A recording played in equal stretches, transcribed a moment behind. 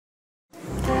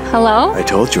Hello? I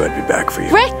told you I'd be back for you.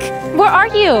 Rick, where are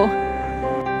you?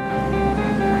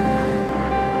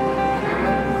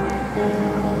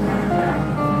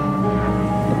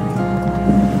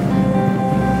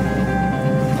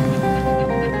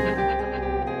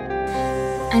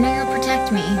 I know you'll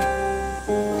protect me.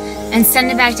 And send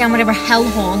him back down whatever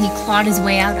hellhole he clawed his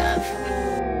way out of.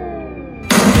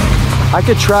 I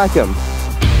could track him.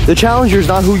 The Challenger's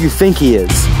not who you think he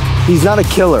is. He's not a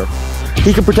killer.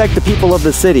 He can protect the people of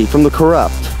the city from the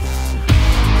corrupt.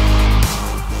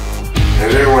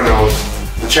 As everyone knows,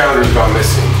 the Challenger's gone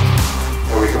missing,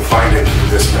 and we can find him through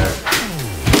this man.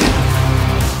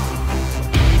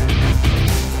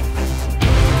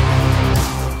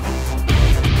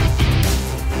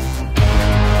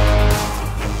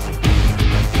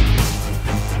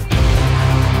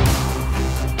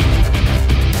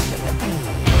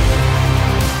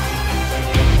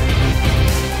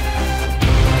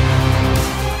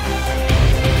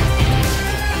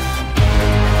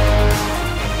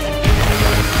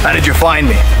 How did you find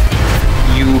me?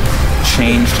 You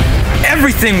changed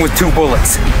everything with 2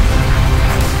 bullets.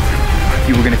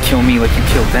 You were gonna kill me like you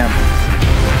killed them.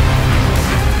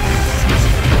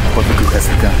 But look who has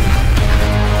the gun.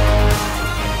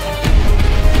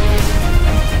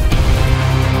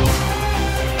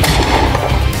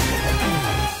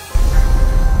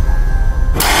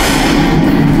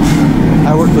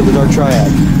 I work for the Dark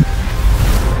Triad.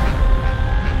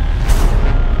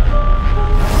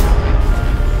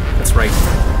 Right.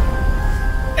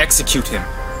 Execute him.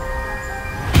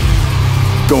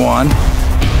 Go on.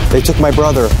 They took my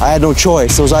brother. I had no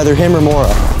choice. It was either him or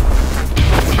Mora.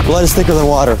 Blood is thicker than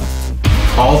water.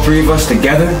 All 3 of us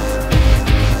together?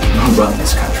 I'll run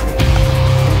this country.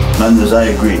 Mendez, I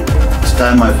agree. It's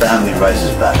time my family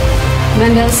rises back.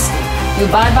 Mendez, you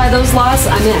abide by those laws,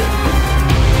 I'm in.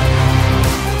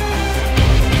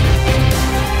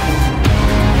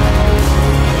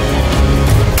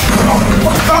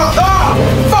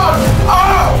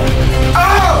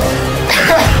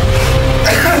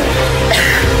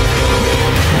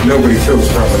 Nobody kills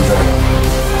Provenzano.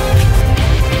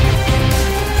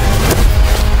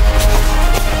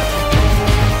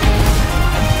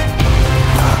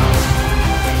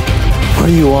 What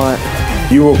do you want?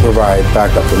 You will provide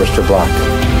backup for Mr. Black.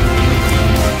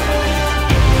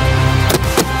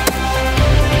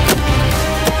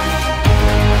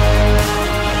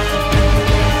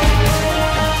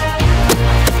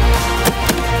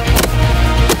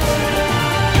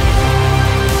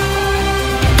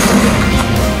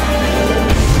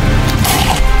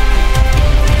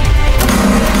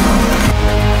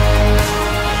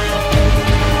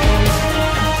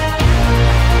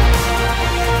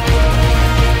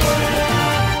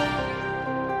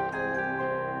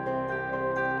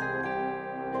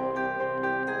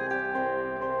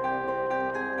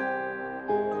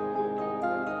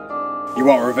 You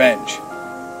want revenge?